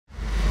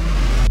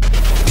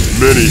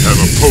Many have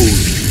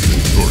opposed you,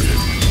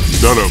 Centurion.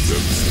 None of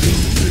them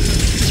still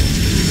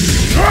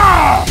live.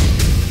 Ah!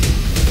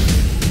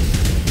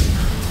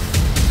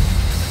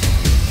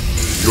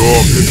 Your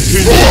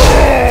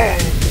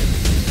continued...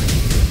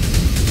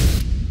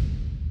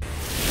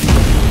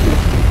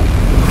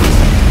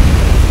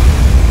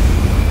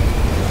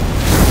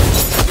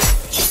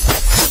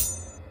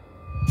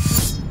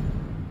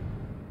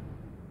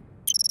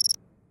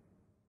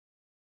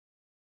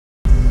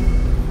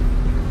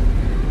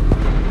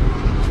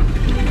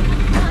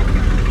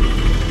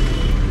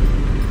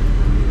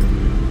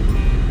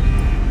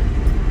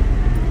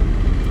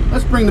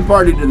 Let's bring the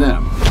party to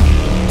them.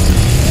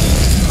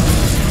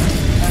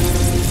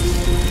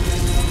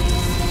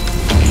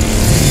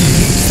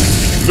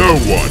 No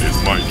one is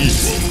my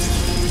equal.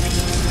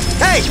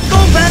 Hey, go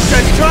back to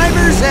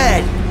driver's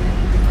head!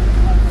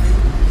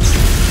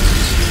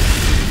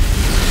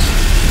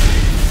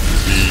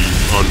 These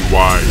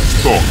unwise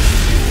thoughts.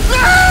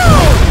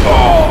 No!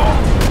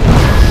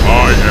 I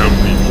am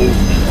the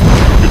only one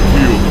who can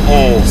wield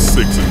all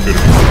 6 infinity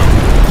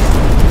stones.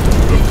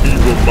 The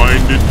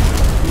feeble-minded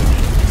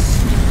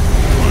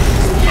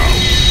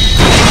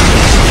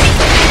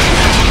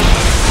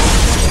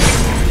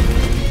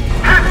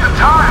hit the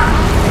tires!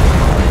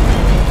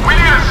 We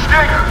need a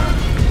stinger!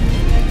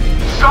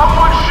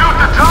 Someone shoot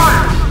the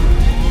tires!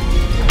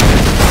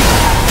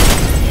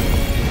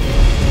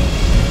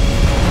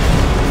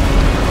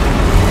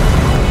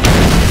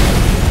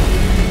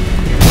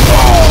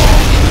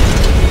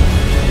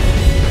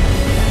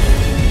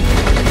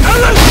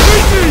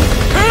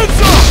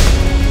 hands up!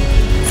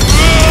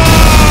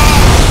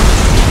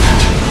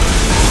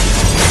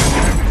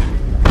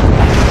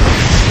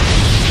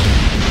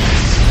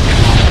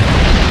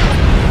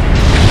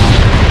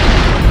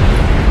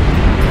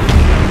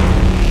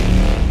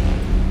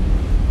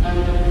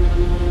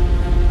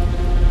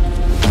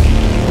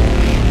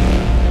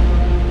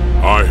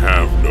 I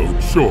have no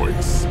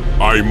choice.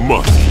 I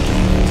must.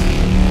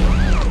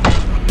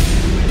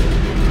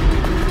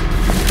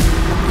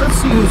 Let's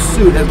see whose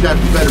suit has got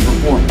the better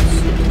performance.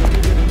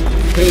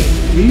 Hey,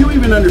 do you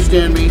even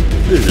understand me?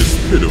 It is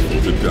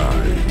pitiful to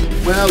die.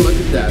 Well, look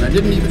at that. I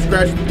didn't even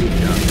scratch the paint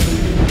job.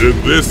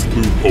 In this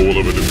loophole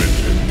of a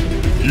dimension,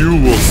 you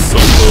will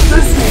suffer.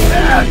 This is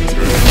bad!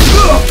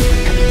 Ugh!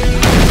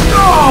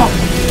 Ugh!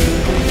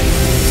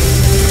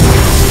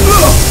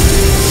 Ugh!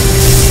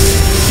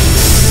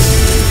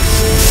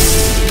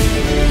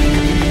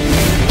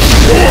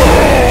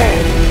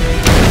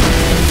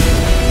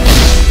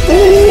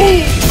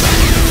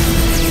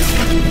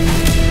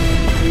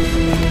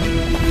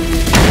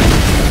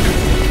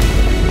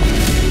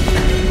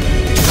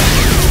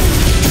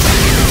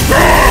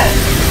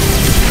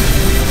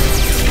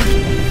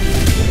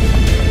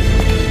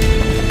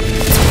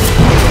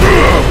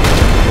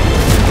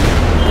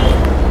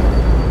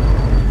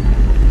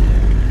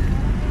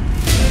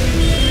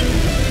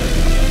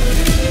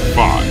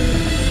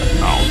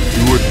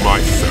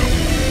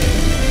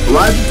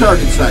 Arrive at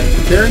target site,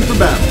 preparing for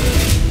battle.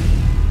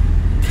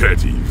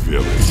 Petty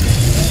villain,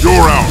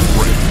 you're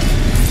outraged.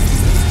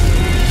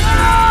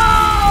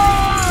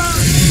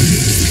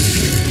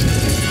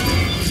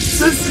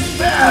 This is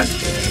bad!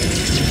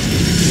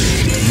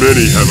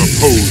 Many have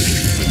opposed you,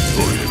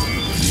 Centurion.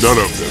 None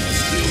of them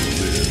still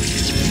live.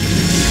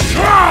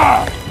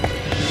 Ah!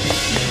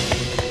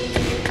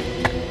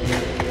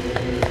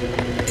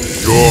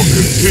 Your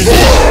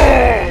continued...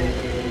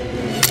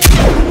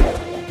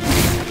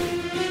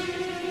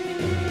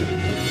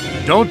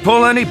 Don't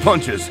pull any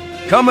punches.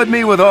 Come at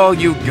me with all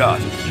you got.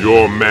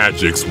 Your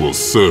magics will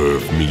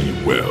serve me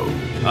well.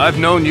 I've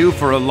known you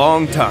for a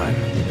long time.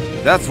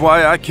 That's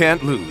why I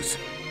can't lose.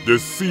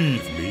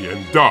 Deceive me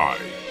and die,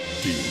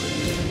 demon.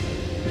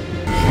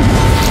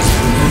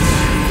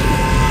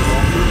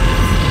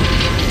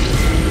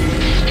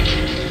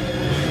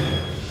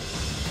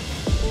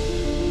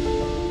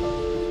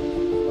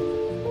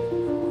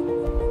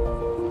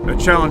 A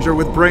challenger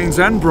with brains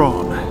and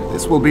brawn.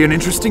 This will be an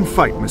interesting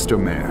fight, Mr.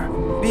 Mayor.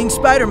 Being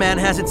Spider-Man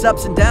has its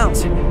ups and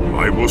downs.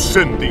 I will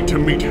send thee to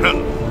meet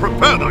hell.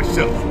 Prepare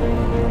thyself.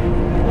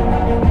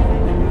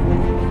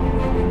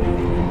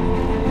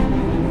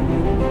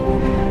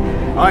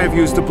 I have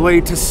used the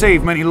blade to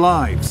save many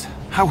lives.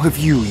 How have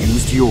you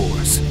used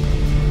yours?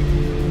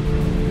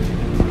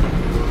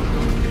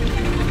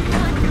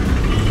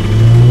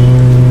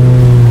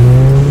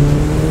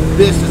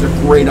 This is a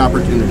great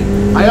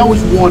opportunity. I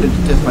always wanted to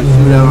test my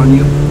suit out on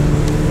you.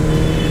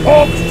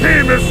 Hulk's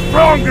team is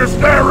strongest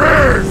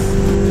there is!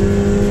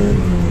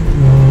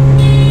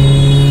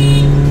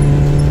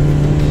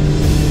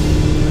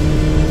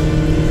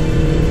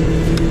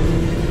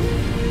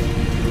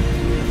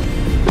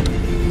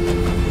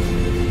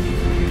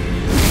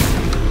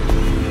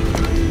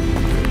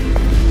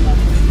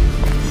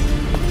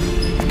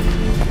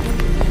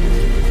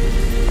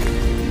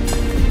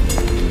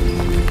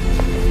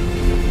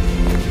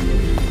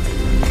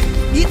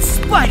 It's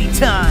Spidey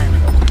time!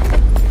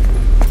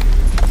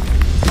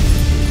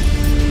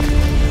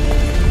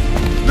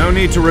 No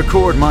need to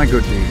record my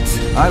good deeds.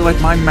 I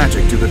let my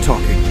magic do the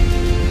talking.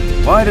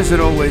 Why does it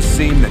always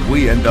seem that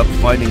we end up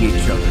fighting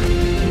each other?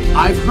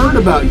 I've heard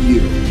about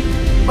you,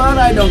 but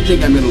I don't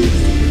think I'm gonna lose to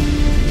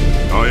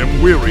you. I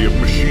am weary of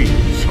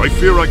machines. I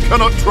fear I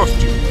cannot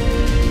trust you.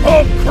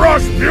 I'll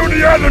crush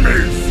puny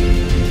enemies!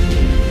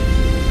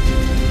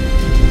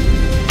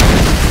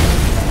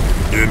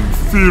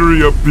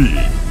 Inferior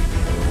being,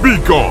 be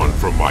gone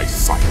from my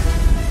sight.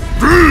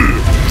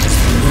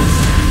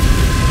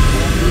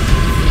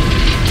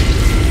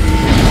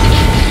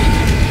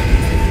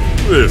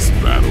 This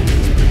battle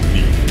is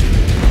beneath.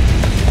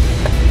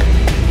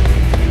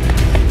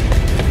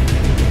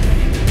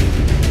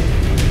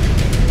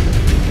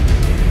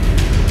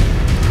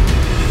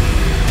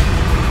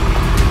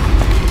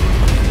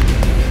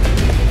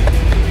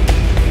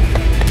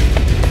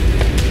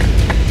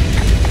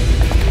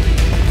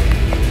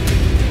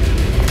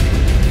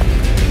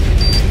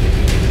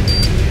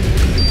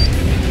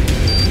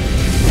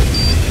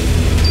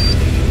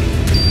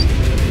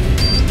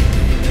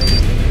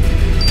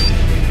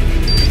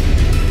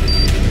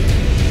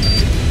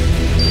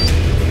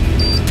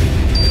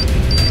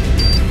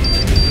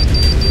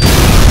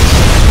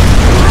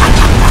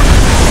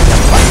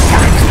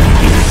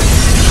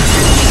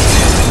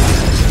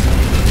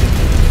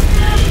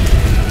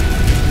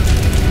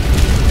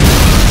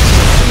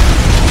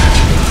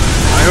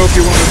 I hope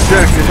you won't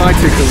object if I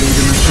take the lead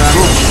in this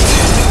battle.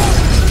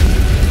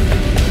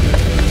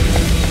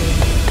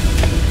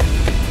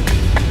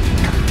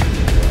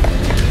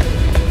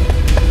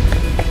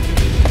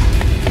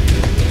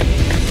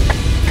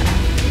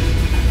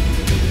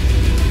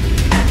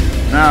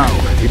 Now,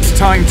 it's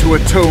time to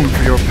atone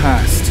for your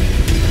past.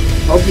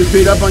 Hope you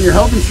paid up on your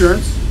health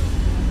insurance.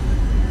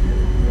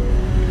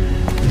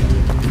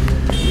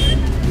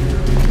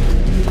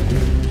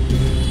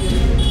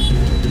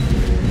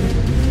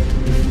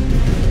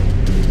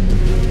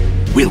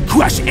 We'll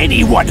crush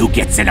anyone who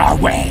gets in our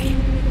way.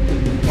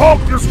 Hulk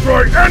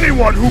destroy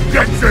anyone who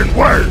gets in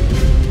way!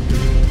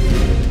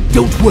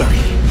 Don't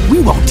worry,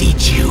 we won't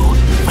eat you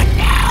for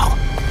now.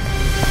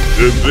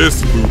 In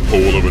this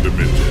loophole of a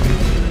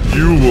dimension,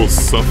 you will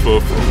suffer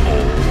for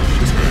all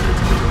eternity.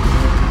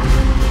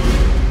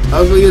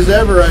 Ugly as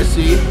ever, I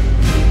see.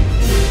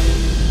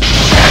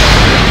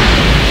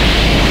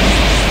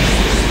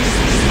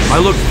 I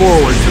look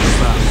forward to the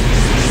battle.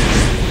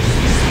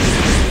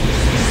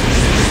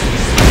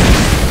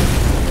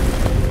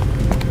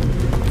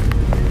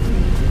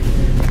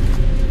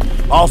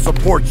 I'll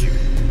support you.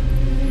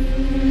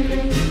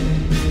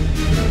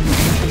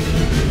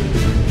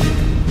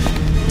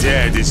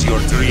 Dead is your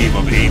dream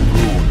of a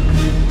rule.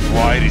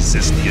 Why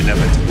resist the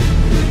inevitable?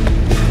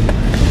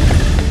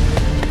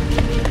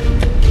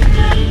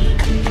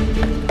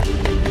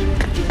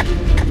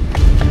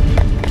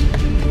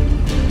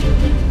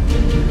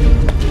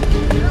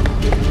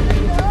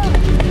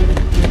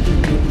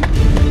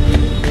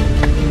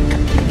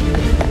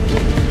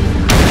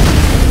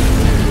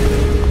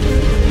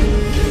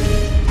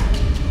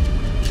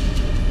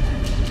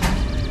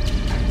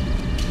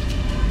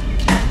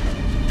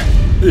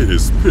 It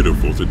is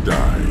pitiful to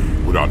die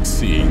without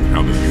seeing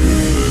how the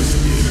universe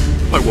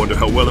ends. I wonder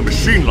how well a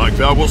machine like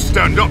that will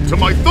stand up to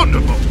my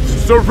thunderbolts.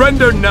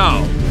 Surrender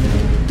now!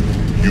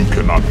 You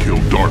cannot kill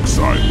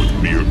Darkseid with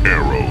mere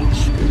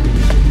arrows.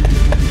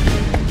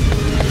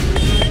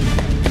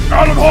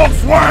 Out of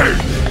Hulk's way!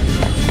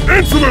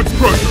 Insolence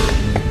Crusher!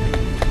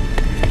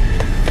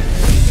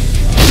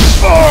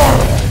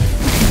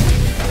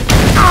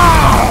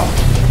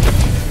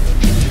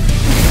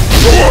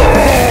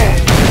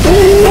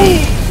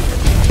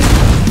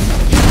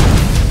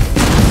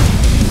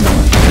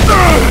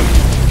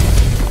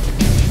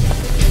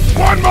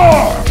 One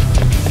more!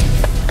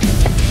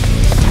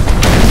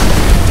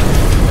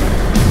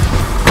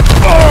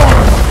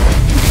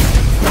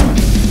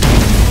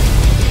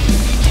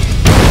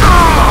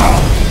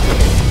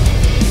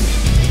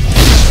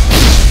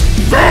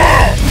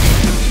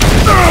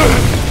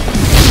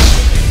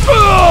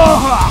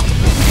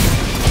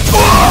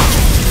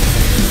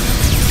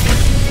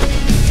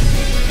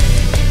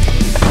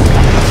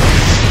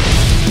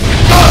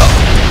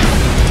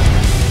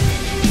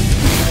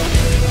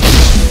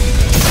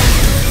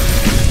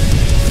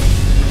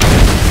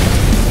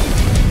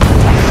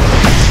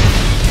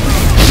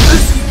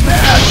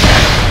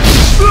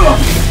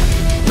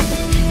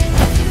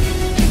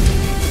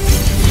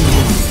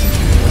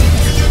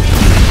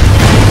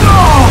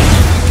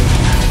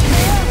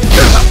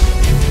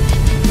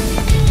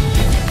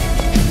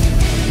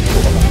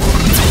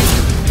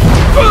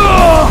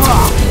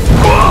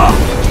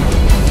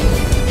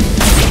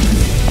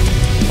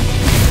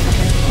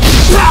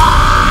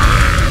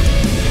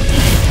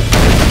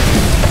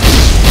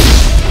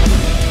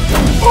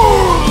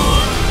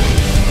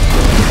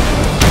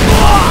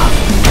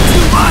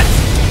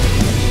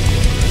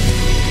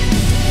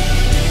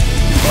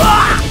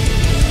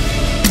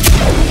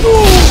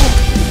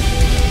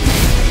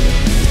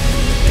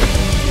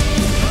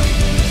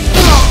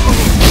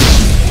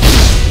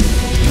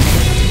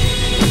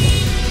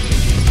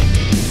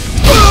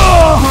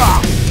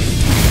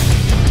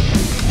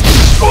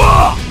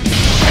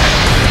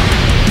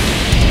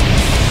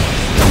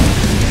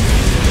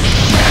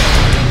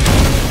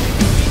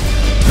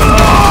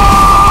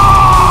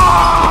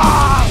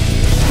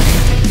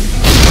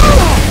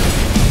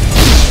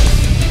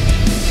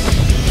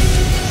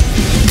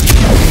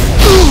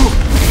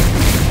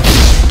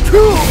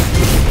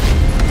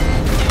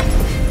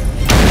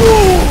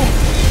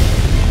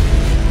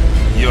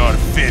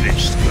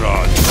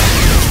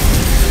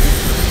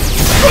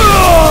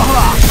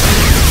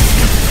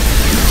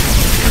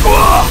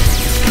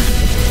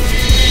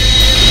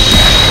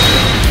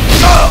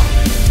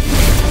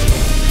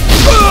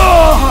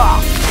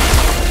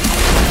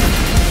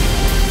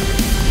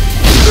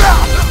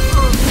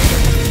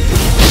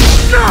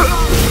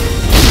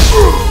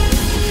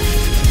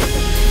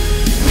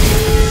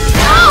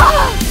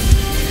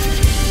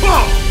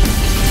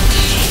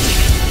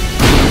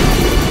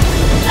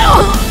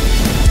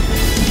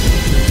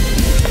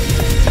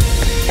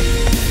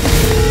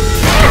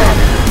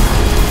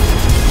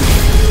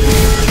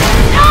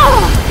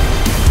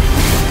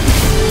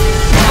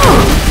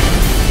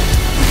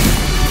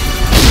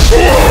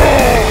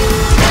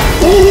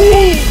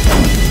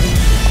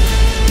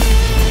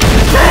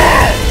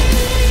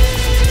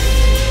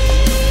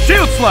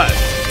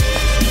 flesh!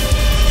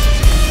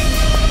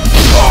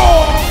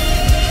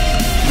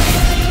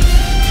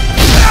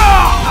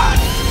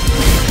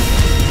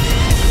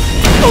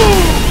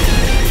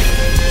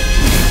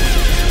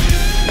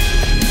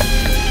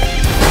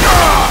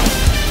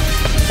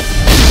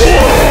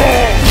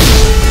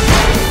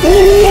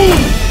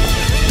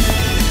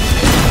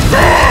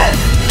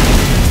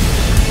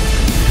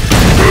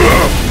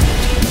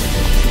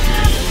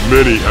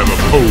 Many have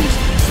opposed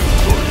me,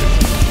 Centurion.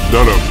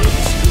 None of them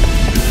stood.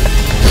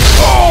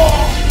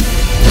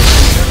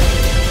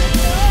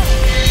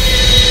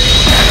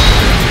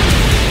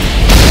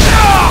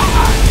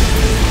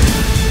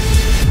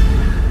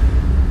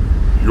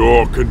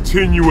 Your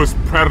continuous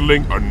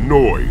prattling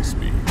annoys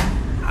me.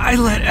 I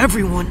let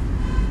everyone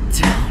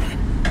down.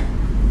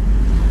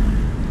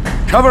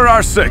 Cover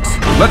our 6.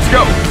 Let's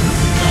go!